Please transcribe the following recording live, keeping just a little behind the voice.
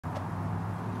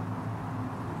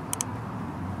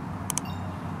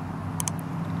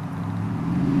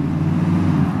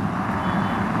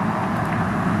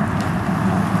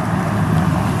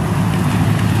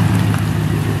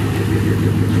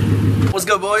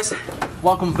good, boys?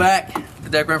 Welcome back to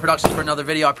Deck Brand Productions for another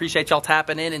video. I appreciate y'all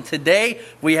tapping in, and today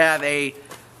we have a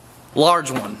large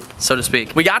one, so to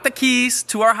speak. We got the keys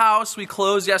to our house. We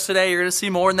closed yesterday. You're gonna see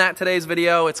more in that today's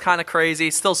video. It's kind of crazy,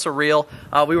 still surreal.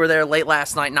 We were there late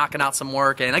last night knocking out some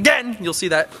work, and again, you'll see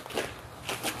that.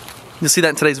 You'll see that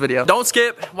in today's video. Don't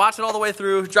skip, watch it all the way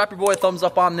through. Drop your boy a thumbs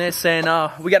up on this,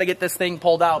 and we gotta get this thing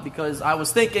pulled out because I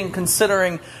was thinking,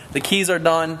 considering the keys are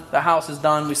done, the house is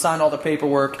done, we signed all the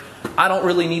paperwork, I don't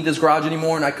really need this garage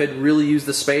anymore, and I could really use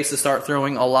the space to start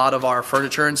throwing a lot of our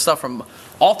furniture and stuff from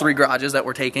all three garages that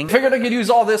we're taking. Figured I could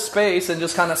use all this space and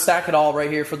just kind of stack it all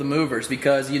right here for the movers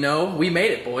because, you know, we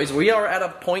made it, boys. We are at a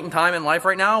point in time in life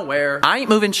right now where I ain't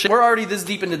moving shit. We're already this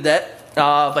deep into debt.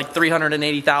 Like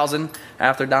 $380,000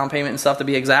 after down payment and stuff to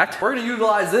be exact. We're gonna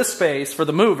utilize this space for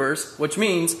the movers, which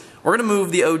means we're gonna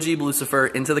move the OG Lucifer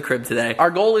into the crib today.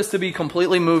 Our goal is to be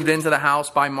completely moved into the house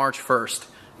by March 1st.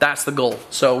 That's the goal.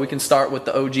 So we can start with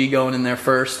the OG going in there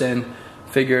first, and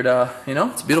figured, you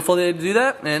know, it's a beautiful day to do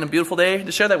that and a beautiful day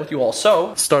to share that with you all.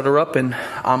 So start her up, and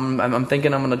I'm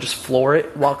thinking I'm gonna just floor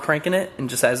it while cranking it, and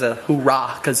just as a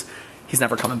hoorah, because he's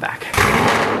never coming back.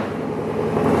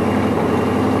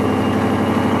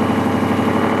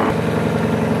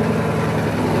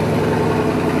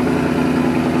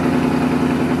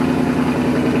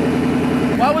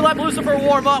 Lucifer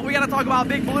warm up, we gotta talk about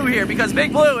Big Blue here, because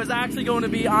Big Blue is actually going to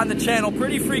be on the channel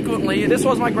pretty frequently. This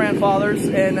was my grandfather's,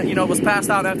 and you know, it was passed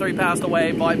out after he passed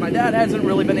away, but my dad hasn't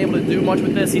really been able to do much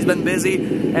with this. He's been busy,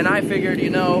 and I figured, you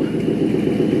know,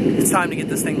 it's time to get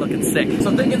this thing looking sick. So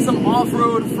I'm thinking some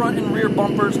off-road front and rear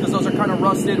bumpers, because those are kind of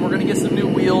rusted. We're gonna get some new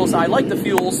wheels. I like the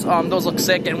fuels, those look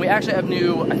sick, and we actually have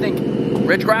new, I think,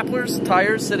 Ridge Grapplers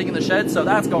tires sitting in the shed, so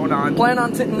that's going on. Plan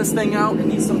on tinting this thing out. It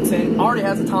needs some tint. Already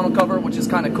has a tonneau cover, which is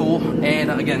kind of cool.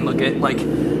 And again, look at, like,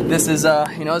 this is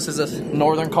you know, this is a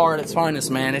northern car at its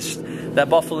finest, man. It's that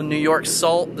Buffalo, New York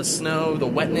salt, the snow, the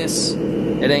wetness.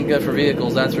 It ain't good for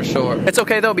vehicles, that's for sure. It's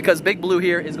okay though, because Big Blue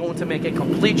here is going to make a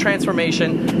complete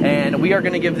transformation, and we are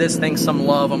gonna give this thing some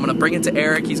love. I'm gonna bring it to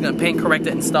Eric. He's gonna paint correct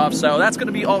it and stuff. So that's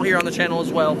gonna be all here on the channel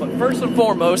as well. But first and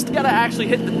foremost, you gotta actually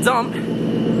hit the dump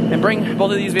and bring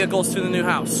both of these vehicles to the new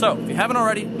house. So if you haven't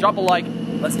already, drop a like.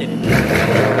 Let's get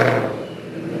it.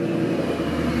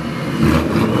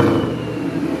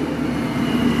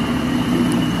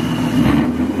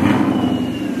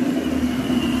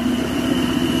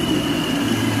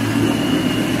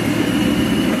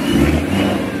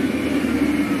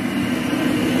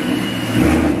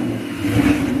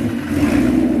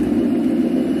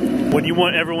 When you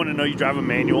want everyone to know you drive a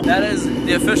manual. That is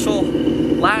the official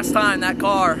last time that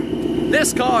car,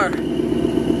 this car,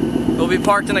 will be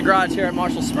parked in the garage here at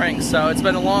Marshall Springs. So it's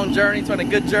been a long journey, it's been a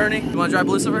good journey. You wanna drive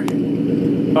Lucifer?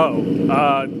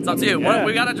 Oh, it's up to you. Yeah.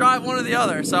 We gotta drive one or the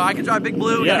other. So I can drive Big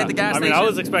Blue, yeah. hit the gas station. I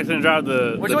was expecting to drive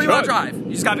the Which one you wanna drive?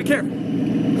 You just gotta be careful.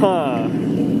 Huh.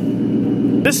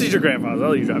 This is your grandfather's, I'll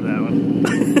let you drive that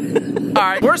one. All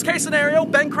right, worst case scenario,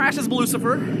 Ben crashes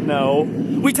Lucifer. No.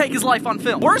 We take his life on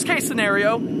film. Worst case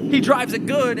scenario, he drives it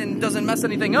good and doesn't mess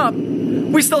anything up.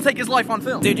 We still take his life on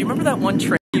film. Dude, you remember that one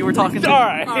trick you were talking to? All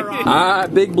right. All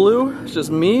right, Big Blue, it's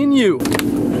just me and you.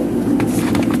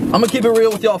 I'm gonna keep it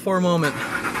real with y'all for a moment.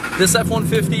 This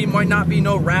F-150 might not be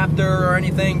no Raptor or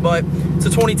anything, but it's a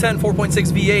 2010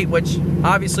 4.6 V8, which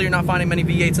obviously you're not finding many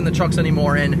V8s in the trucks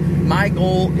anymore. And my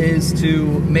goal is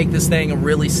to make this thing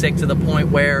really sick to the point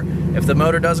where if the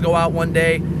motor does go out one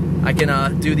day, I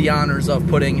can do the honors of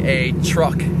putting a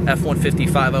truck F-150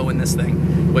 5.0 in this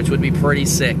thing, which would be pretty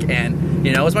sick. And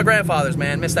you know, it's my grandfather's,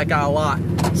 man. Miss that guy a lot.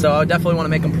 So I definitely want to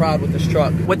make him proud with this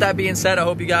truck. With that being said, I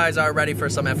hope you guys are ready for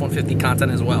some F-150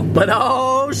 content as well. But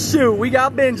oh shoot, we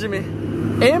got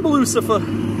Benjamin and Lucifer.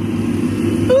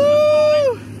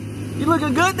 Woo! You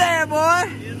looking good there, boy.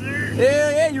 Yes, sir.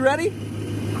 Yeah, you ready?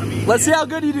 Let's see how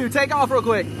good you do. Take off real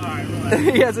quick. All right, relax.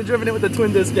 He hasn't driven it with the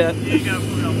twin disc yet. Yeah, you gotta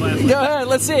put it on blast. Go ahead,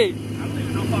 let's see. I don't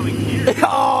even know if I'm in gear.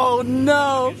 Oh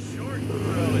no.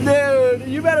 Dude,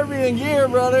 you better be in gear,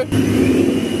 brother.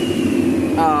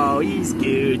 Oh, he's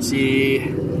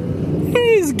Gucci.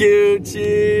 He's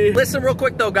Gucci. Listen real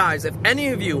quick though, guys. If any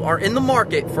of you are in the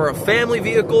market for a family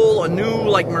vehicle, a new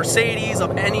like Mercedes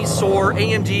of any sort,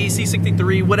 AMG,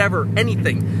 C63, whatever,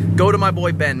 anything, go to my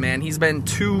boy Ben, man. He's been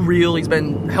too real. He's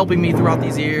been helping me throughout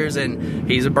these years, and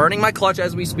he's burning my clutch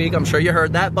as we speak. I'm sure you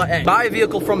heard that. But hey, buy a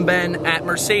vehicle from Ben at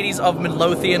Mercedes of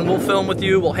Midlothian. We'll film with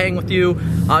you. We'll hang with you.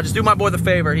 Just do my boy the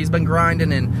favor. He's been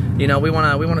grinding, and you know, we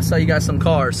wanna sell you guys some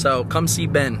cars. So come see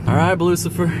Ben. All right,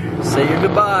 Lucifer. Say your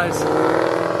goodbyes.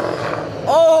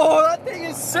 Oh, that thing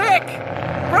is sick,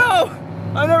 bro.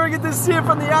 I never get to see it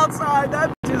from the outside.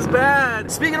 That is is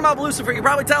bad. Speaking about Lucifer, you can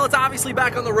probably tell it's obviously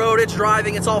back on the road. It's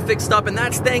driving, it's all fixed up, and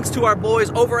that's thanks to our boys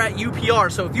over at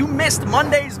UPR. So if you missed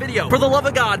Monday's video, for the love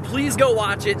of God, please go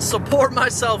watch it. Support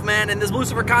myself, man, and this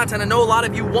Lucifer content. I know a lot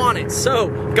of you want it. So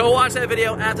go watch that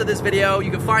video after this video.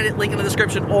 You can find it, link in the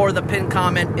description or the pinned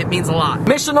comment. It means a lot.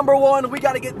 Mission number one, we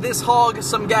gotta get this hog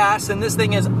some gas, and this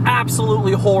thing is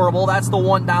absolutely horrible. That's the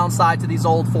one downside to these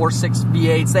old 4.6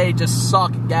 V8s. They just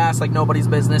suck gas like nobody's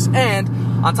business, and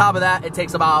on top of that, it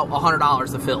takes about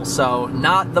 $100 to fill, so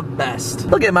not the best.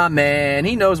 Look at my man.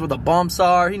 He knows where the bumps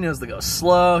are. He knows to go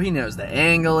slow. He knows to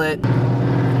angle it. God,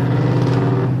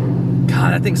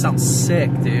 that thing sounds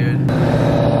sick, dude.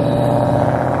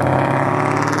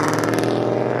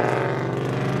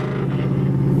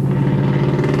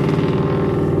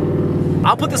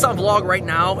 I'll put this on vlog right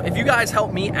now. If you guys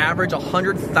help me average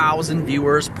 100,000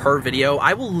 viewers per video,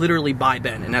 I will literally buy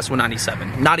Ben an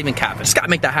S197. Not even capping. Just gotta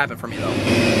make that happen for me though.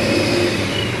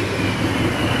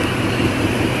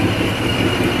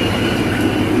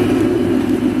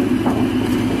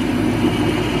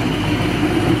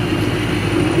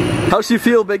 How's she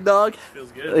feel, big dog?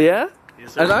 Feels good. Yeah?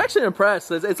 Yes, sir. I'm actually impressed.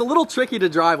 It's a little tricky to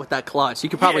drive with that clutch. You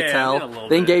can probably tell.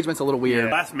 The engagement's a little weird.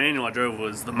 Yeah, last manual I drove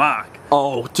was the Mach.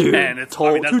 Oh, dude. And it's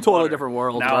two totally different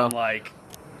worlds, now bro. I'm like,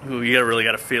 ooh, you really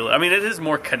got to feel it. I mean, it is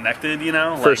more connected, you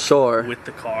know? For like, sure. With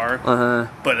the car. Uh-huh.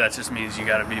 But that just means you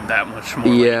got to be that much more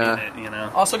yeah. like, in it, you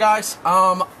know? Also, guys,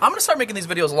 I'm going to start making these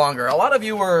videos longer. A lot of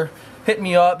you were hitting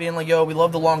me up being like, yo, we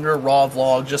love the longer raw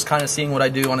vlog, just kind of seeing what I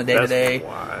do on a day-to-day. That's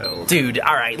wild. Dude,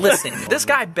 all right, listen. This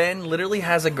guy, Ben, literally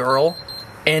has a girl,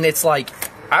 and it's like,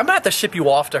 I'm about to ship you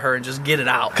off to her and just get it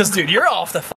out. Because, dude, you're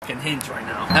off the fucking hinge right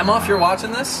now. Emma, if you're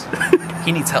watching this,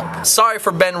 he needs help. Sorry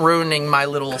for Ben ruining my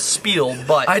little spiel,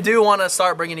 but I do want to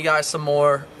start bringing you guys some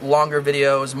more longer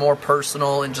videos, more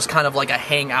personal, and just kind of like a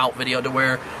hangout video to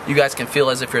where you guys can feel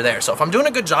as if you're there. So if I'm doing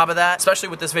a good job of that, especially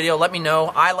with this video, let me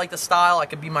know. I like the style. I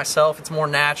could be myself. It's more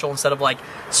natural instead of like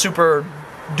super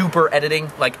duper editing.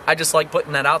 Like, I just like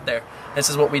putting that out there. This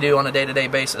is what we do on a day-to-day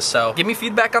basis. So give me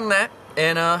feedback on that.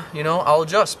 And, you know, I'll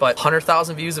adjust. But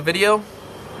 100,000 views a video,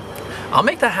 I'll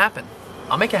make that happen.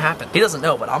 I'll make it happen. He doesn't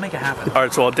know, but I'll make it happen. All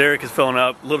right, so while Derek is filling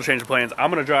up, little change of plans.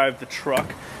 I'm going to drive the truck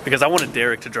because I wanted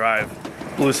Derek to drive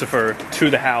Lucifer to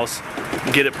the house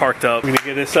and get it parked up. I'm going to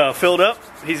get this filled up.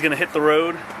 He's going to hit the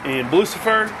road in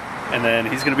Lucifer, and then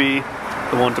he's going to be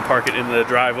the one to park it in the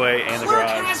driveway and the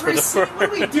garage. For the what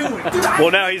are we doing? Dude,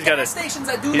 well, now he's got to. Stations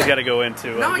that do he's that. got to go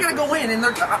into. Now I got to go in, and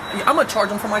I'm going to charge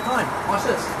them for my time. Watch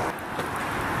this.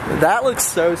 That looks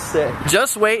so sick.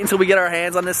 Just wait until we get our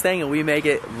hands on this thing and we make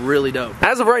it really dope.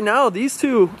 As of right now, these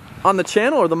two on the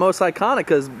channel are the most iconic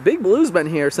because Big Blue's been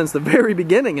here since the very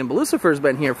beginning and Lucifer's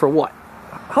been here for what?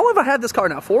 How long have I had this car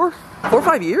now? 4 or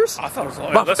 5 years? I thought it was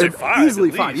long. Let's say 5.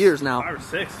 Easily 5 years now. 5 or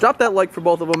 6. Drop that like for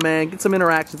both of them, man. Get some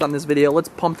interactions on this video. Let's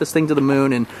pump this thing to the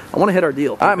moon, and I want to hit our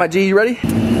deal. All right, my G, you ready?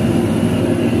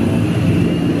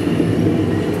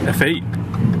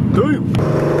 F8. Damn.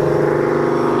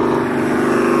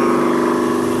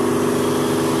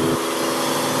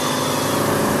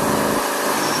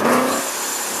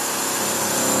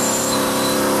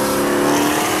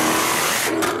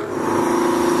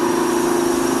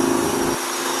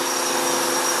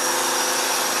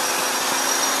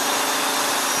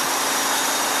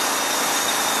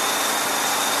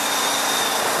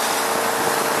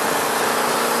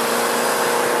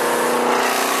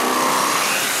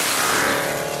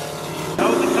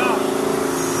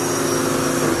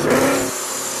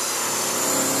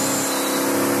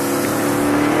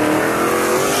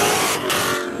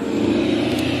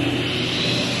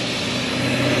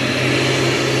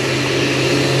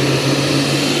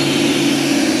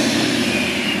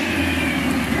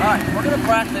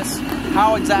 Practice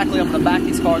how exactly I'm going to back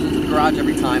these cars into the garage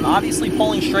every time. Obviously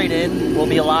pulling straight in will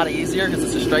be a lot easier because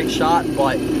it's a straight shot,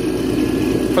 but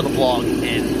for the vlog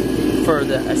and for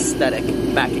the aesthetic,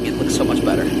 backing it looks so much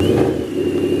better.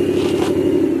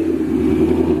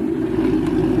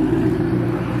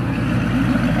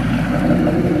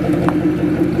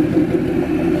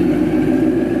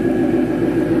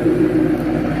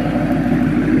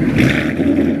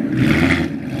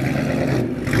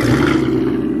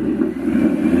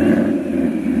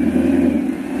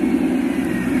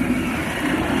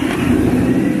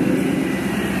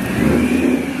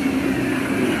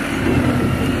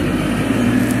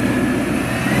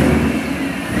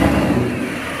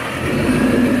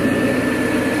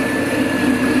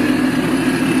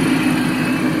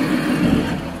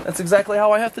 That's exactly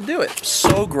how I have to do it.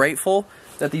 So grateful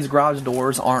that these garage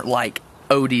doors aren't like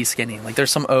OD skinny. Like there's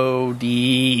some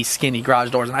OD skinny garage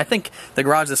doors, and I think the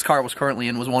garage this car was currently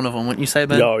in was one of them. Wouldn't you say,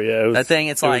 Ben? Oh yeah, that thing.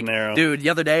 It's like, narrow. Dude, the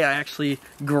other day I actually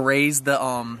grazed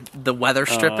the weather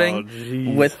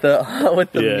stripping with the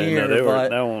mirror. No,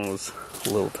 that one was a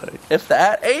little tight. If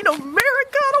that ain't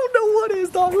America, I don't know what is,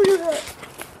 dog. Look at that.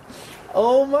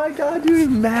 Oh my God,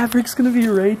 dude, Maverick's gonna be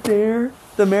right there.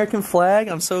 The American flag.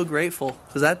 I'm so grateful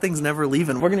because that thing's never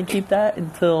leaving. We're gonna keep that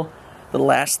until the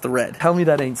last thread. Tell me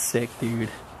that ain't sick, dude.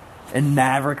 And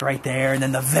Maverick right there, and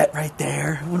then the vet right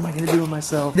there. What am I gonna do with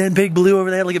myself? Then Big Blue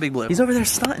over there. Look at Big Blue. He's over there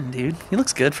stunting, dude. He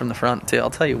looks good from the front too, I'll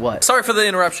tell you what. Sorry for the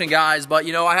interruption, guys, but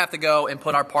you know, I have to go and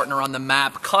put our partner on the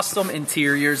map, Custom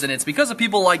Interiors, and it's because of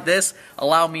people like this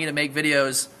allow me to make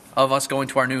videos of us going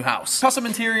to our new house. Custom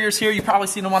Interiors here, you've probably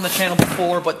seen them on the channel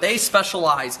before, but they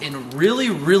specialize in really,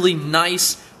 really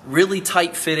nice, really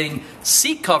tight fitting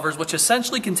seat covers, which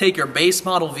essentially can take your base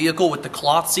model vehicle with the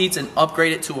cloth seats and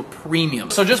upgrade it to a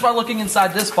premium. So just by looking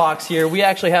inside this box here, we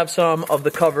actually have some of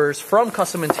the covers from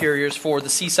Custom Interiors for the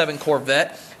C7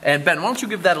 Corvette. And Ben, why don't you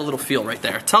give that a little feel right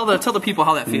there? Tell the people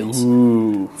how that feels.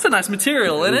 Ooh. It's a nice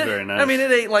material, isn't it? Very nice. I mean, it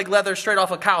ain't like leather straight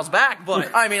off a cow's back, but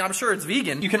I mean, I'm sure it's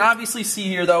vegan. You can obviously see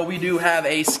here, though, we do have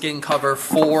a skin cover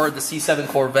for the C7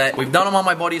 Corvette. We've done them on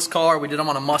my buddy's car. We did them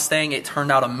on a Mustang. It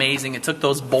turned out amazing. It took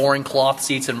those boring cloth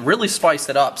seats and really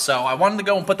spiced it up. So I wanted to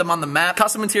go and put them on the map.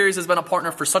 Custom Interiors has been a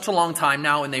partner for such a long time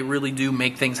now, and they really do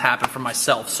make things happen for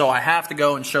myself. So I have to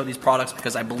go and show these products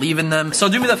because I believe in them. So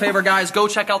do me the favor, guys. Go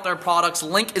check out their products.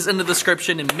 Link is in the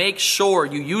description, and make sure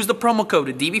you use the promo code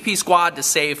DVP Squad to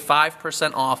save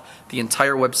 5% off the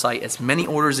entire website. As many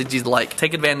orders as you'd like.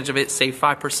 Take advantage of it. Save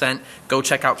 5%. Go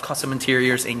check out Custom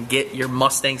Interiors and get your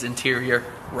Mustang's interior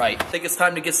right. I think it's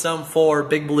time to get some for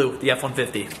Big Blue, the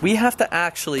F-150. We have to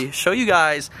actually show you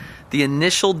guys the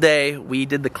initial day we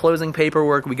did the closing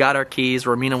paperwork. We got our keys.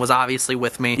 Romina was obviously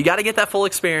with me. You got to get that full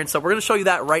experience, so we're going to show you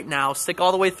that right now. Stick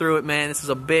all the way through it, man. This is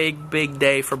a big, big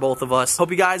day for both of us.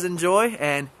 Hope you guys enjoy,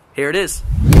 and here it is.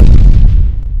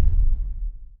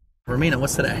 Romina,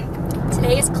 what's today?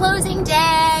 Today is closing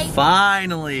day.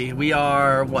 Finally, we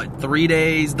are, what, 3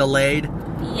 days delayed?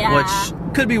 Yeah.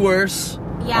 Which could be worse.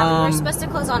 Yeah, we were supposed to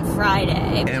close on Friday.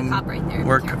 And cop right there.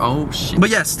 Oh, shit.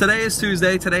 But yes, today is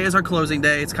Tuesday. Today is our closing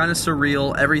day. It's kind of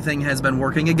surreal. Everything has been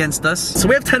working against us. So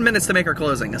we have 10 minutes to make our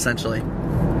closing, essentially.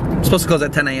 We're supposed to close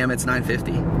at 10 a.m. It's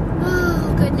 9:50.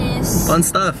 Oh, goodness. Fun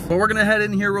stuff. But we're going to head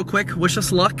in here real quick. Wish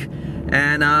us luck.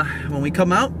 And when we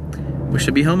come out, we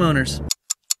should be homeowners.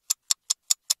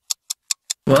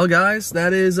 Well, guys,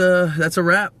 that's a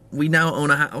wrap. We now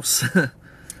own a house.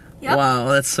 Yep. Wow,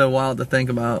 that's so wild to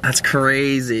think about. That's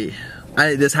crazy.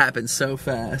 This happened so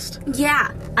fast.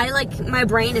 Yeah, my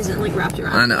brain isn't like wrapped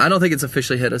around. I know. I don't think it's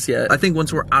officially hit us yet. I think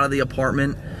once we're out of the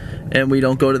apartment and we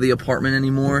don't go to the apartment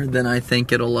anymore, then I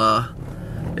think it'll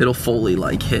fully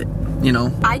like hit, you know?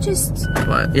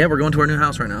 But yeah, we're going to our new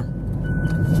house right now.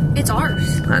 It's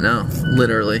ours. I know,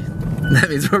 literally. That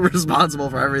means we're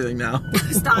responsible for everything now.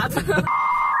 Stop.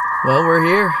 Well, we're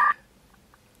here.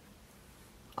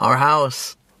 Our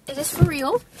house. Is this for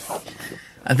real?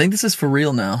 I think this is for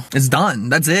real now. It's done.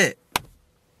 That's it.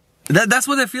 That's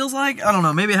what it feels like. I don't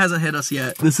know. Maybe it hasn't hit us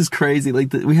yet. This is crazy.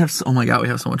 Like we have. Oh my God, we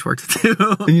have so much work to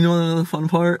do. And you know another fun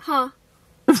part? Huh?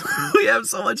 We have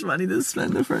so much money to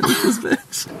spend to furnish this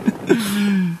bitch.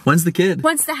 When's the kid?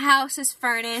 Once the house is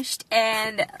furnished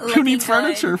and who needs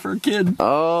furniture for a kid?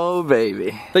 Oh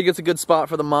baby. I think it's a good spot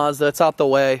for the Mazda. It's out the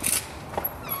way.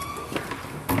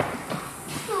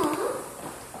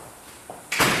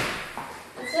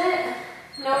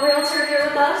 No realtor here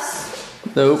with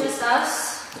us? Nope. Just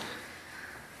us.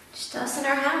 Just us in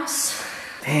our house.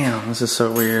 Damn, this is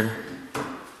so weird.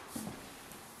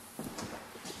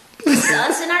 Just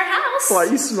us in our house. Why are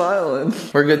you smiling?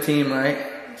 We're a good team, right?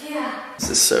 Yeah. This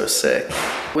is so sick.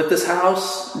 With this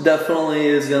house, definitely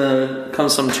is gonna come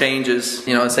some changes.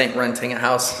 You know, this ain't renting a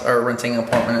house or renting an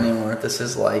apartment anymore. This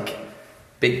is like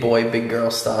big boy, big girl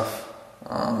stuff.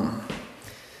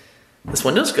 This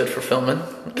window's good for filming.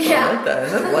 Yeah. I like that.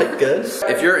 Isn't it like good?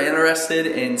 If you're interested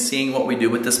in seeing what we do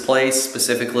with this place,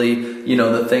 specifically, you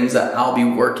know, the things that I'll be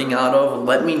working out of,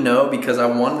 let me know because I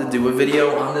wanted to do a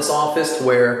video on this office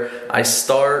where I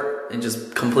start and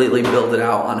just completely build it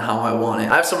out on how I want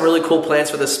it. I have some really cool plans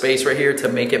for this space right here to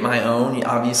make it my own.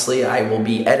 Obviously, I will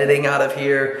be editing out of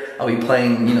here. I'll be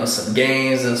playing, you know, some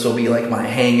games. This will be like my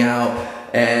hangout.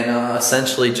 And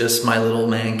essentially just my little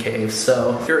man cave.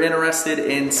 So if you're interested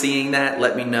in seeing that,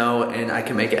 let me know and I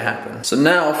can make it happen. So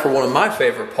now for one of my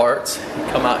favorite parts,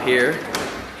 come out here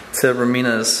to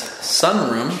Romina's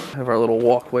sunroom. We have our little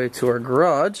walkway to our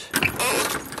garage.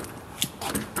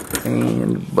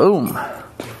 And boom.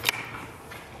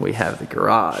 we have the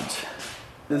garage.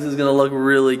 This is gonna look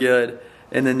really good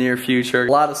in the near future.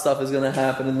 A lot of stuff is gonna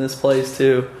happen in this place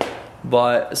too.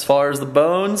 But as far as the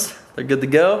bones, they're good to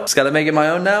go. Just gotta make it my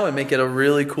own now and make it a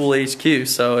really cool HQ.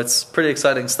 So it's pretty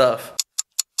exciting stuff.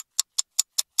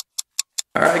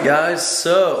 All right guys,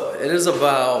 so it is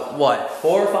about, what,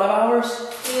 4 or 5 hours?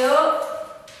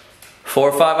 Yup. 4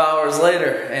 or 5 hours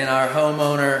later, and our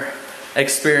homeowner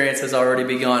experience has already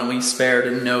begun. We spared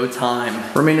in no time.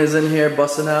 Ramina's in here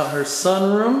busting out her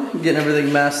sunroom, getting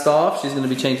everything masked off. She's gonna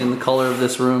be changing the color of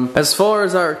this room. As far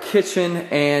as our kitchen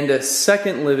and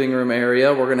second living room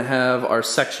area, we're gonna have our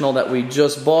sectional that we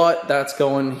just bought. That's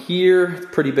going here.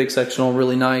 Pretty big sectional,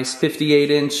 really nice.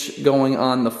 58-inch going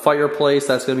on the fireplace.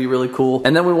 That's gonna be really cool.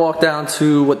 And then we walk down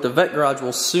to what the vet garage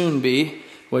will soon be,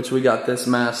 which we got this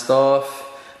masked off.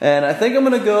 And I think I'm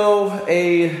gonna go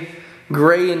a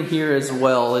gray in here as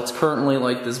well. It's currently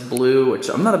like this blue, which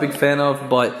I'm not a big fan of,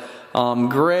 but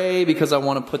gray because I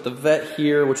want to put the vet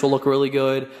here, which will look really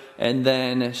good. And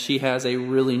then she has a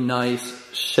really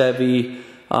nice Chevy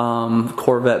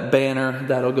Corvette banner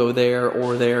that'll go there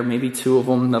or there, maybe 2 of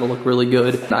them. That'll look really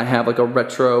good. I have like a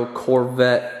retro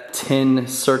Corvette tin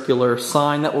circular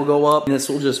sign that will go up. And this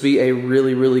will just be a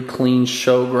really, really clean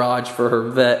show garage for her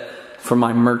vet, for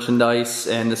my merchandise,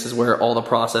 and this is where all the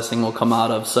processing will come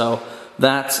out of. So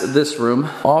that's this room.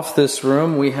 Off this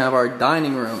room, we have our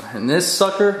dining room. And this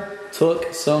sucker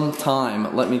took some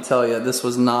time. Let me tell you, this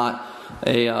was not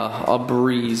a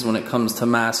breeze when it comes to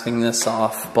masking this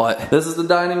off. But this is the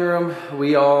dining room.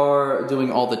 We are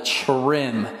doing all the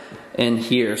trim in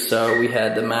here. So we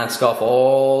had to mask off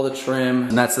all the trim.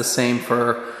 And that's the same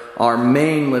for our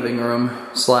main living room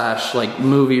slash like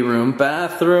movie room.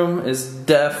 Bathroom is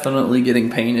definitely getting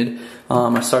painted.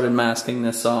 I started masking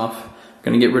this off.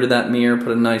 Gonna get rid of that mirror, put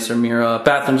a nicer mirror up.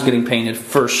 Bathroom's getting painted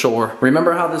for sure.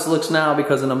 Remember how this looks now,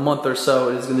 because in a month or so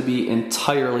it is gonna be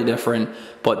entirely different.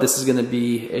 But this is gonna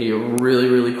be a really,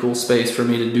 really cool space for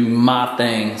me to do my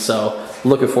thing. So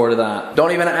looking forward to that.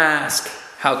 Don't even ask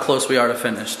how close we are to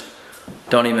finished.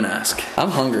 Don't even ask. I'm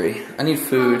hungry. I need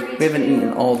food. We haven't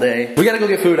eaten all day. We gotta go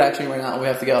get food actually right now. We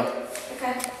have to go.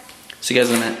 Okay. See you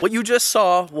guys in a minute. What you just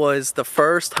saw was the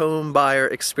first home buyer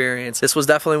experience. This was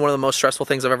definitely one of the most stressful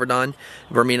things I've ever done.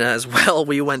 Vermina as well.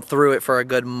 We went through it for a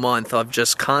good month of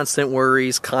just constant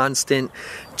worries, constant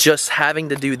just having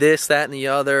to do this, that, and the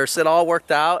other. So it all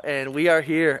worked out, and we are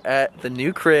here at the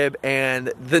new crib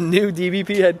and the new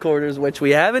DBP headquarters, which we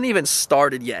haven't even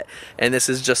started yet. And this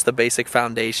is just the basic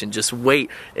foundation. Just wait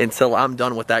until I'm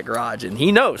done with that garage. And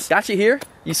he knows. Got you here.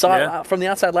 You saw it from the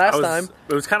outside last time.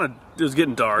 It was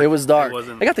getting dark. It was dark.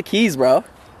 I got the keys, bro.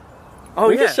 Oh,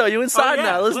 we can show you inside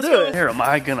now. Let's do it. Here, am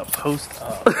I gonna post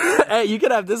up? Hey, you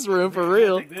can have this room for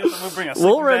real. Like this. I'm gonna bring a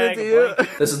we'll rent it to you.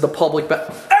 This is the public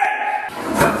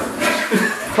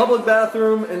public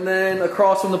bathroom, and then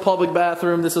across from the public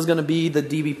bathroom, this is gonna be the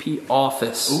DBP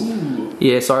office. Ooh.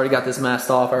 Yeah, so I already got this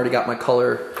masked off. I already got my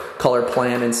color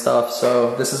plan and stuff.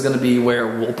 So this is gonna be where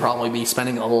we'll probably be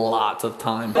spending a lot of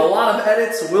time. A lot of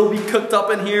edits will be cooked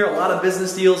up in here. A lot of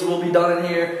business deals will be done in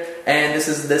here, and this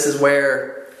is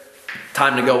where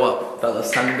time to go up,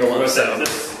 fellas. Time to go up. So.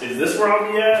 Is this where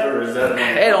I'll be at, or is that?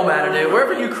 It don't matter, dude.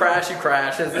 Wherever you crash, you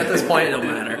crash. At this point, it don't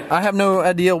matter. I have no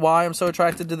idea why I'm so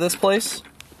attracted to this place.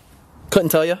 Couldn't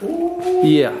tell you. Ooh.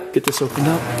 Yeah, get this opened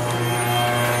up.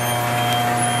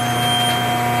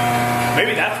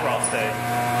 Maybe that's where I'll stay.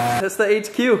 That's the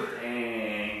HQ.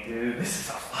 Dang, dude, this is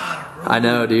a lot of room. I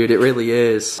know, dude. It really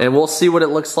is. And we'll see what it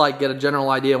looks like. Get a general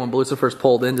idea when Lucifer's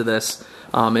pulled into this.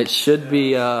 It should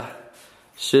be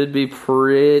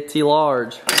pretty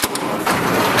large.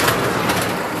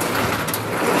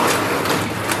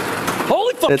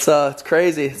 Holy fuck! It's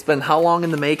crazy. It's been how long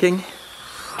in the making?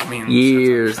 I mean,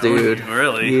 years, dude.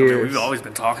 Really? Years. I mean, we've always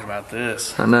been talking about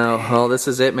this. I know. Well, this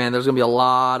is it, man. There's gonna be a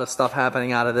lot of stuff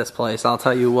happening out of this place. I'll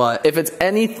tell you what. If it's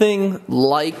anything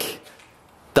like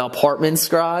the apartments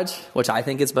garage, which I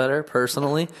think is better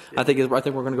personally, I think we're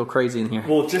gonna go crazy in here.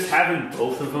 Well, just having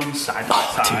both of them side by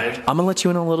side. Dude, I'm gonna let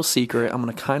you in on a little secret. I'm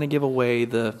gonna kind of give away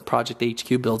the Project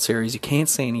HQ build series. You can't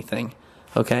say anything,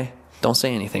 okay? Don't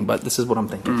say anything, but this is what I'm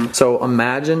thinking. So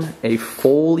imagine a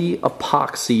fully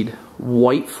epoxied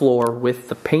white floor with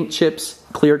the paint chips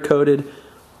clear coated,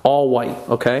 all white,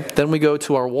 okay? Then we go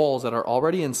to our walls that are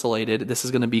already insulated. This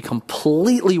is gonna be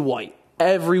completely white.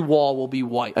 Every wall will be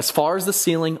white. As far as the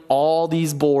ceiling, all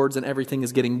these boards and everything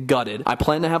is getting gutted. I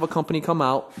plan to have a company come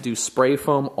out, do spray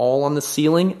foam all on the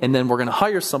ceiling, and then we're gonna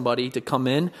hire somebody to come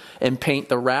in and paint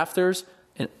the rafters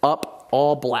and up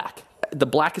all black. The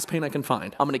blackest paint I can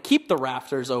find. I'm gonna keep the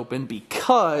rafters open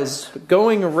because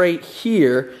going right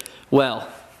here, well,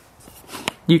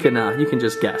 You can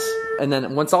just guess. And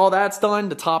then once all that's done,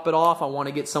 to top it off, I want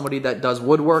to get somebody that does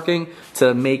woodworking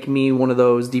to make me one of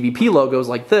those DBP logos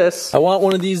like this. I want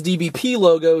one of these DBP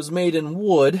logos made in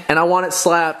wood, and I want it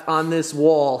slapped on this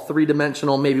wall,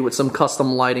 3-dimensional, maybe with some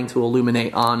custom lighting to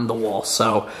illuminate on the wall.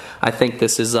 So I think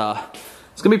this is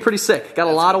it's gonna be pretty sick. Got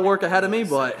a lot of work ahead of me,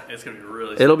 but it's gonna be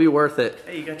really sick. It'll be worth it.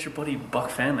 Hey, you got your buddy Buck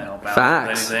Fan now.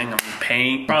 Facts. Anything? I mean,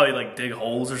 paint, probably like dig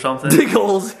holes or something. Dig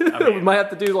holes. I mean, we might have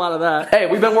to do a lot of that. Hey,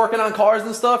 we've been working on cars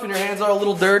and stuff, and your hands are a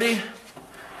little dirty.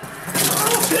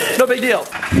 Oh, shit. No big deal.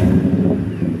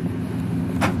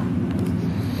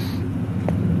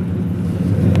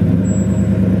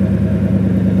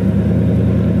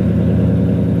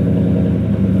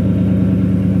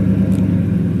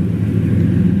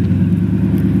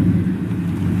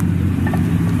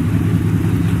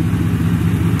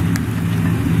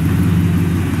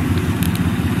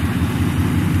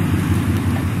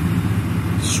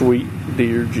 Sweet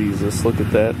dear Jesus, look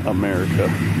at that, America.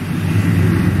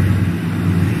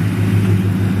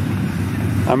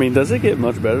 I mean, does it get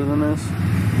much better than this?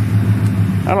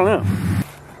 I don't know.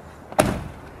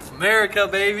 America,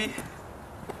 baby.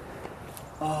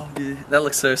 Oh, dude, that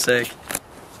looks so sick.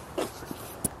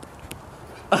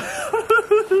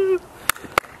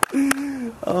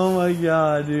 Oh my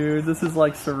god, dude, this is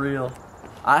like surreal.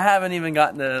 I haven't even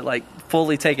gotten to like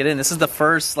fully take it in. This is the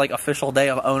first like official day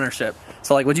of ownership.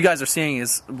 So like what you guys are seeing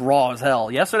is raw as hell.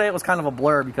 Yesterday it was kind of a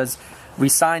blur because we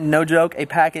signed, no joke, a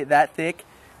packet that thick.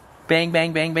 Bang,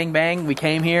 bang, bang, bang, bang. We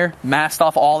came here, masked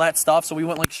off all that stuff, so we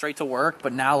went like straight to work.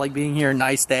 But now like being here,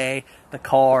 nice day, the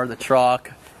car, the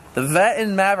truck. The Vet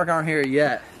and Maverick aren't here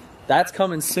yet. That's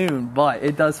coming soon, but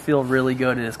it does feel really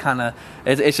good. It is kind of,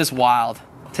 it's just wild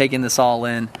taking this all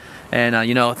in. And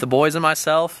you know, the boys and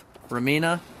myself,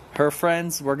 Ramina, her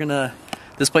friends,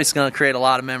 this place is gonna create a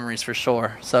lot of memories for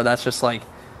sure. So that's just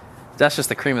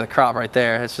the cream of the crop right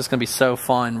there. It's just gonna be so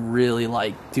fun, really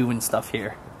like doing stuff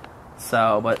here.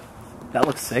 So, but that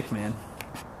looks sick, man.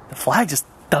 The flag just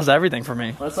does everything for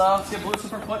me. Let's get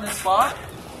Lucifer put in his spot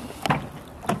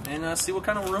and see what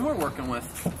kind of room we're working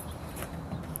with.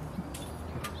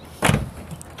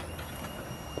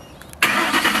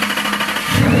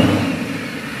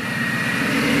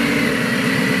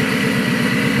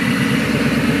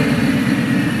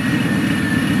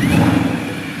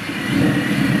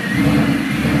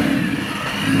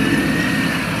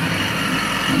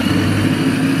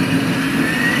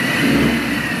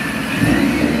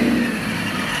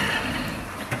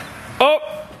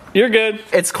 You're good.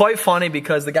 It's quite funny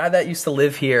because the guy that used to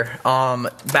live here,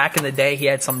 back in the day, he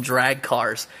had some drag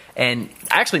cars, and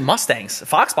actually Mustangs,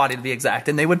 Fox body to be exact,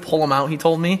 and they would pull them out, he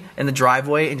told me, in the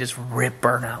driveway and just rip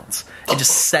burnouts and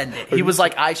just send it. He was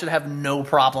like, I should have no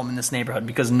problem in this neighborhood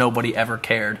because nobody ever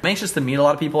cared. I'm anxious to meet a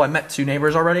lot of people. I met 2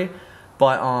 neighbors already,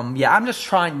 but yeah, I'm just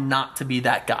trying not to be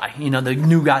that guy. You know, the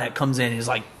new guy that comes in and is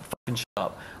like, fucking shut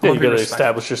up. Yeah, you gotta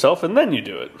establish yourself and then you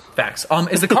do it. Facts.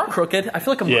 Is the car crooked? I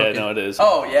feel like I'm crooked. Yeah, no, it is.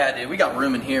 Oh yeah, dude, we got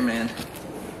room in here, man.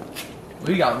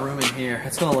 We got room in here.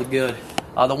 It's gonna look good.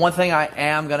 The one thing I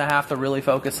am gonna have to really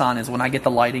focus on is when I get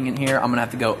the lighting in here, I'm gonna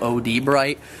have to go OD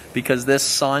bright because this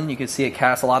sun, you can see it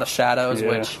casts a lot of shadows,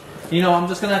 which, you know, I'm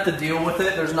just gonna have to deal with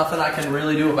it. There's nothing I can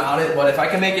really do about it, but if I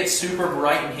can make it super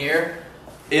bright in here,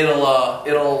 it'll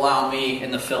allow me in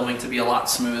the filming to be a lot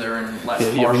smoother and less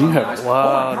harsh. Yeah, you have a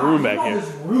lot of room back here.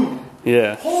 Room.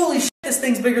 Yeah. Holy shit, this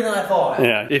thing's bigger than I thought.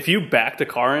 Yeah. If you back the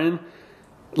car in,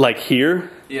 like here,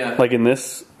 like in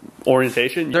this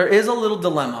orientation, there is a little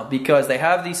dilemma because they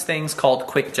have these things called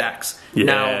quick jacks. Yeah.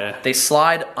 Now, they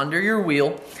slide under your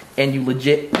wheel and you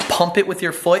legit pump it with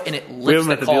your foot and it lifts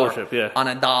the car on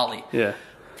a dolly. Yeah.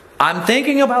 I'm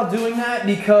thinking about doing that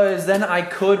because then I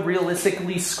could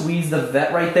realistically squeeze the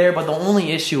Vet right there, but the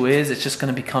only issue is it's just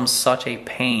going to become such a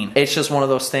pain. It's just one of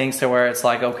those things to where it's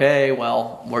like, okay,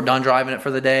 well, we're done driving it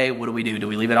for the day. What do we do? Do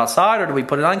we leave it outside or do we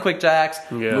put it on quick jacks,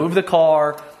 move the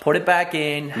car, put it back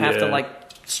in, have to like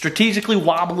strategically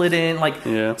wobble it in, like,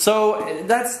 so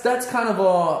that's kind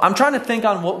of I'm trying to think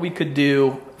on what we could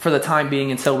do for the time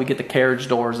being until we get the carriage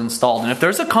doors installed. And if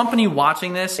there's a company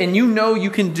watching this and you know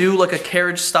you can do like a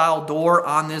carriage style door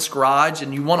on this garage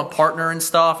and you want to partner and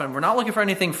stuff, and we're not looking for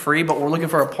anything free, but we're looking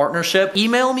for a partnership,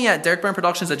 email me at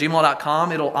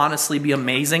derekbrandproductions@gmail.com. It'll honestly be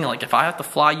amazing. Like if I have to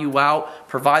fly you out,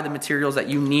 provide the materials that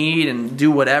you need and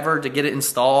do whatever to get it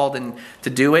installed and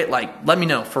to do it, like let me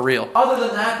know for real. Other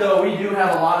than that though, we do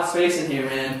have a lot of space in here,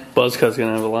 man. Buzzcut's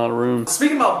gonna have a lot of room.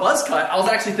 Speaking about Buzzcut, I was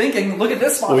actually thinking, look at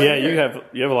this spot. Well, yeah, you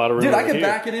have a lot of room. Dude, I can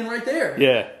back it in right there.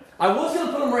 Yeah. I was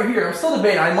gonna put him right here. I'm still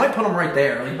debating. I might put him right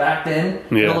there, like backed in.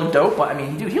 Yeah. It'll look dope, but I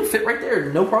mean, dude, he'll fit right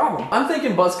there, no problem. I'm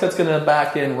thinking Buzzcut's gonna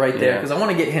back in right there because I want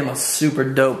to get him a super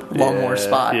dope lawnmower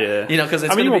spot. Yeah. You know, because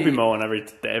it's. I mean, you won't be mowing every No,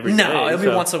 day, it'll be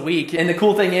once a week. And the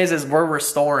cool thing is we're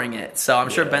restoring it, so I'm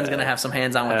sure Ben's gonna have some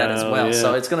hands on with that as well.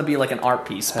 So it's gonna be like an art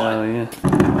piece spot. Oh yeah.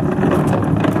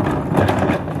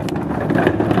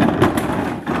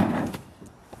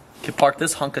 Could park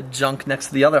this hunk of junk next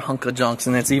to the other hunk of junks,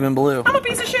 and it's even blue. I'm a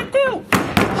piece of shit too.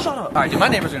 Shut up. All right, dude, my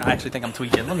neighbors are gonna actually think I'm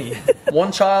tweaking. Let me.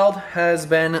 One child has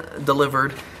been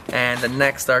delivered, and the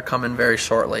next are coming very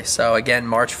shortly. So again,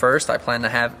 March 1st, I plan to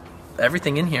have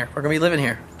everything in here. We're gonna be living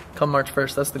here come March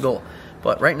 1st. That's the goal.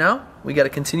 But right now, we got to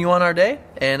continue on our day,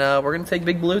 and we're gonna take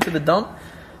Big Blue to the dump,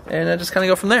 and just kind of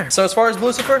go from there. So as far as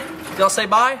Lucifer, y'all say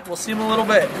bye. We'll see him in a little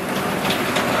bit.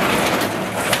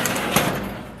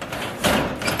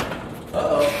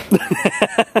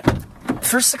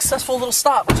 First successful little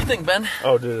stop. What do you think, Ben?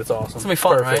 Oh, dude, it's awesome. It's gonna be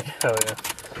fun, Perfect. right? Hell yeah.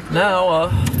 Now,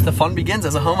 the fun begins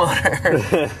as a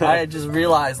homeowner. I just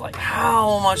realized, like,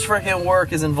 how much freaking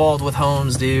work is involved with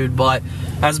homes, dude. But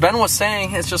as Ben was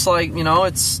saying, it's just like, you know,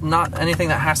 it's not anything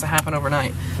that has to happen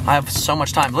overnight. I have so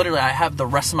much time. Literally, I have the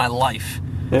rest of my life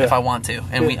if I want to,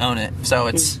 and we own it. So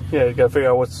it's... Yeah, you gotta figure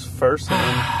out what's first and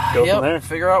then go from there.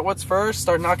 Figure out what's first,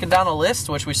 start knocking down a list,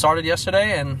 which we started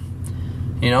yesterday, and...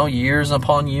 You know, years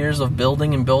upon years of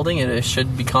building and building, it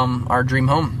should become our dream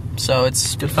home. So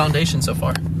it's good foundation so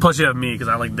far. Plus you have me, because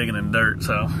I like digging in dirt,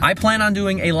 so. I plan on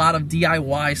doing a lot of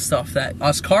DIY stuff that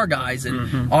us car guys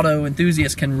and auto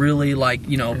enthusiasts can really, like,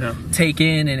 you know, take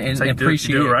in and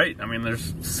appreciate. Do it right. I mean,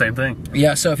 there's the same thing.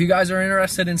 Yeah, so if you guys are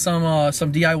interested in some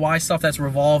DIY stuff that's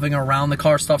revolving around the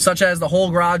car stuff, such as the whole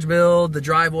garage build, the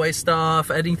driveway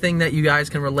stuff, anything that you guys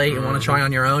can relate and want to try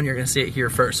on your own, you're going to see it here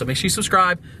first. So make sure you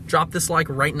subscribe, drop this like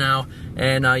right now,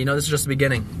 and you know, this is just the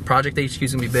beginning. Project HQ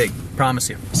is going to be big, promise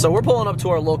you. So we're pulling up to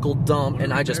our local dump,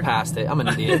 and I just passed it. I'm an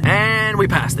idiot. And we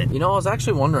passed it. You know, I was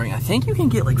actually wondering, I think you can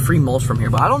get like free mulch from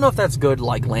here, but I don't know if that's good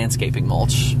like landscaping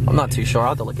mulch. I'm not too sure. I'll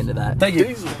have to look into that. Thank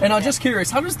you. And I'm just curious,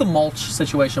 how does the mulch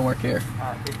situation work here?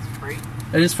 It's free.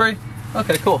 It is free?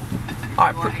 Okay, cool.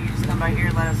 All right. You just come by here,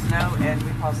 let us know, and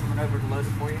we call someone over to load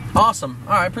it for you. Awesome.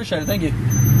 All right, appreciate it. Thank you.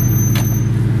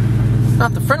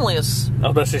 Not the friendliest.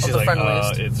 Oh, that's just like,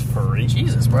 it's free.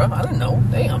 Jesus, bro. I didn't know.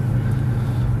 Damn.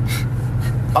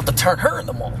 About to turn her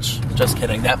into mulch. Just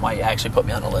kidding. That might actually put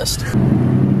me on the list.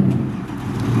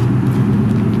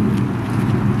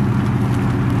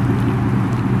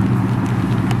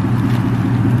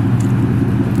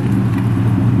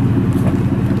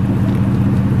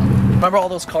 Remember all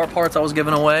those car parts I was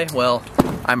giving away? Well,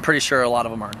 I'm pretty sure a lot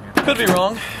of them aren't here. Could be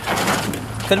wrong.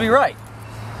 Could be right.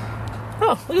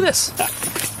 Oh, look at this.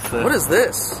 What is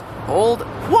this? Old...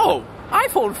 Whoa!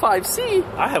 iPhone 5C.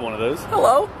 I have one of those.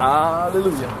 Hello.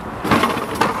 Hallelujah.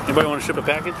 Anybody want to ship a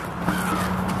package?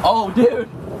 Oh, dude.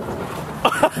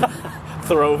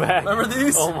 Throwback. Remember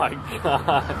these? Oh my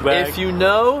god. If you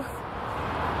know,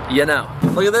 you know.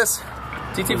 Look at this.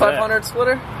 TT500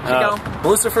 splitter. She gone.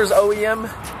 Lucifer's OEM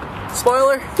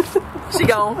spoiler. She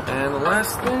gone. And the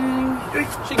last thing.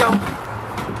 She gone.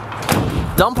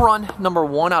 Dump run number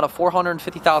 1 out of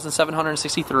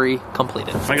 450,763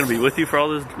 completed. Am I going to be with you for all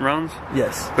those runs?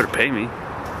 Yes. Better pay me.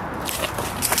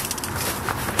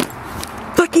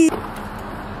 Lucky.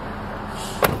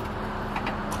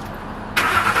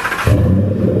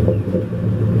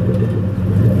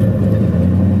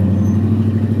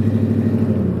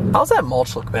 How's that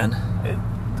mulch look, Ben?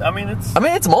 I mean,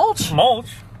 it's mulch. Mulch.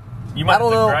 You might I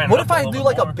don't know. What if I do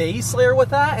like more. a base layer with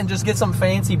that and just get some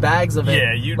fancy bags of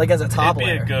it? Yeah, like as a top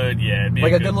layer. layer. It'd be a good,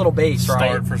 like a good little base, right?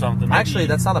 Start for something. Maybe. Actually,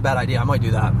 that's not a bad idea. I might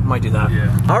do that.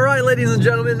 Yeah. All right, ladies and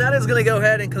gentlemen, that is going to go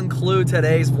ahead and conclude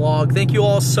today's vlog. Thank you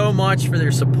all so much for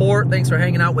your support. Thanks for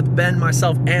hanging out with Ben,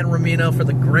 myself, and Ramino for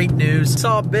the great news.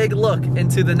 Saw a big look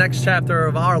into the next chapter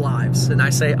of our lives, and I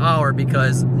say our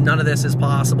because none of this is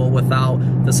possible without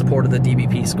the support of the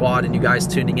DBP squad and you guys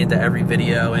tuning into every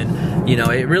video. And you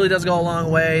know, it really does go a long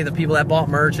way. The people that bought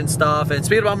merch and stuff. And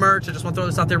speaking about merch, I just want to throw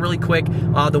this out there really quick.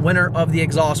 The winner of the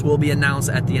exhaust will be announced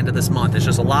at the end of this month. It's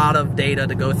just a lot of data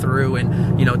to go through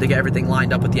and, you know, to get everything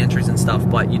lined up with the entries and stuff,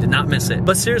 but you did not miss it.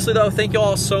 But seriously though, thank you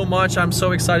all so much. I'm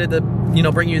so excited to, you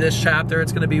know, bring you this chapter.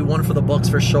 It's going to be one for the books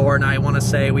for sure. And I want to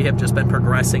say we have just been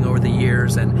progressing over the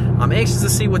years, and I'm anxious to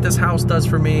see what this house does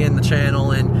for me and the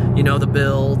channel and, you know, the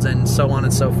builds and so on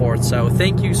and so forth. So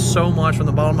thank you so much from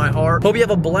the bottom of my heart. Hope you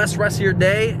have a blessed rest of your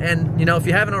day. And, you know, if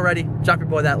you haven't already, drop your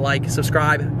boy that like,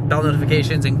 subscribe, bell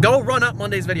notifications, and go run up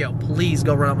Monday's video. Please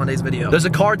go run up Monday's video. There's a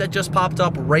card that just popped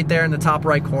up right there in the top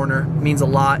right corner. It means a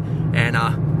lot. And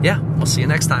yeah, we'll see you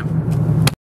next time.